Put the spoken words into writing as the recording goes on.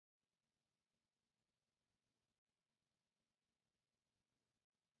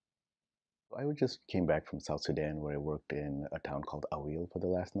I just came back from South Sudan where I worked in a town called Awil for the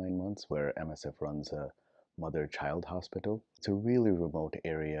last 9 months, where MSF runs a mother-child hospital. It's a really remote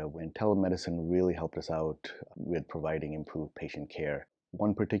area when telemedicine really helped us out with providing improved patient care.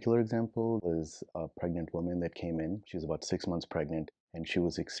 One particular example was a pregnant woman that came in. She was about 6 months pregnant and she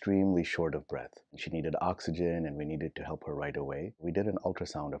was extremely short of breath. She needed oxygen and we needed to help her right away. We did an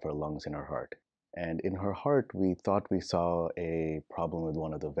ultrasound of her lungs and her heart. And in her heart, we thought we saw a problem with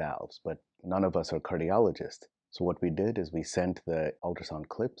one of the valves, but none of us are cardiologists. So what we did is we sent the ultrasound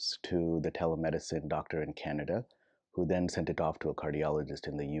clips to the telemedicine doctor in Canada, who then sent it off to a cardiologist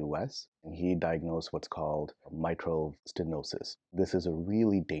in the US, and he diagnosed what's called mitral stenosis. This is a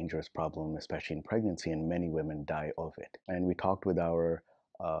really dangerous problem, especially in pregnancy, and many women die of it. And we talked with our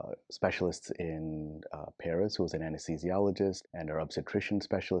specialists in Paris, who was an anesthesiologist, and our obstetrician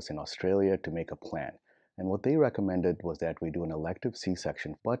specialist in Australia to make a plan. And what they recommended was that we do an elective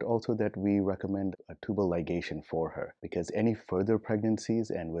C-section, but also that we recommend a tubal ligation for her, because any further pregnancies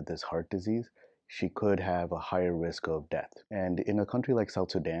and with this heart disease, she could have a higher risk of death. And in a country like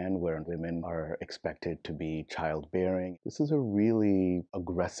South Sudan, where women are expected to be childbearing, this is a really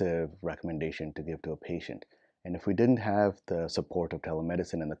aggressive recommendation to give to a patient. And if we didn't have the support of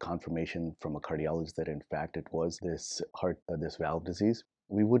telemedicine and the confirmation from a cardiologist that in fact it was this valve disease,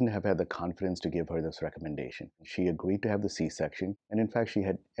 we wouldn't have had the confidence to give her this recommendation. She agreed to have the C-section, and in fact, she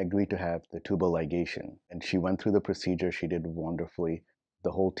had agreed to have the tubal ligation. And she went through the procedure. She did wonderfully.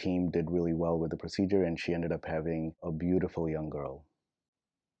 The whole team did really well with the procedure, and she ended up having a beautiful young girl.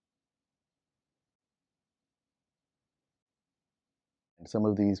 And some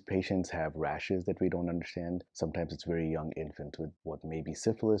of these patients have rashes that we don't understand. Sometimes it's very young infants with what may be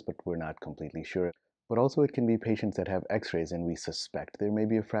syphilis, but we're not completely sure. But also it can be patients that have x-rays and we suspect there may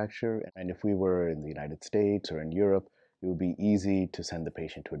be a fracture. And if we were in the United States or in Europe, it would be easy to send the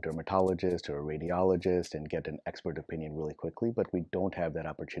patient to a dermatologist or a radiologist and get an expert opinion really quickly, but we don't have that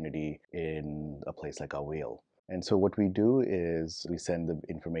opportunity in a place like Awil. And so what we do is we send the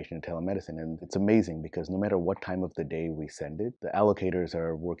information to telemedicine, and it's amazing because no matter what time of the day we send it, the allocators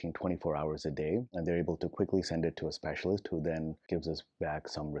are working 24 hours a day, and they're able to quickly send it to a specialist who then gives us back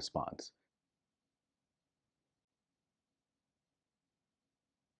some response.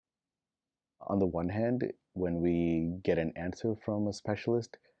 On the one hand, when we get an answer from a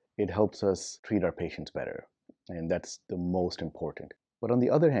specialist, it helps us treat our patients better, and that's the most important. But on the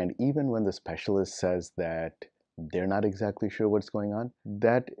other hand, even when the specialist says that they're not exactly sure what's going on,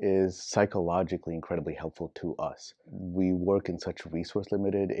 that is psychologically incredibly helpful to us. We work in such resource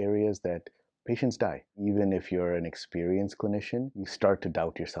limited areas that patients die. Even if you're an experienced clinician, you start to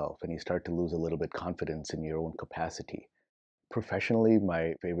doubt yourself and you start to lose a little bit confidence in your own capacity. Professionally,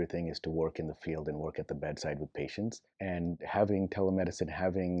 my favorite thing is to work in the field and work at the bedside with patients. And having telemedicine,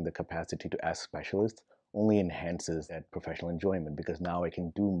 having the capacity to ask specialists only enhances that professional enjoyment because now I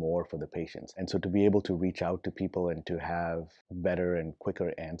can do more for the patients. And so to be able to reach out to people and to have better and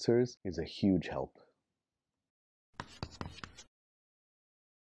quicker answers is a huge help.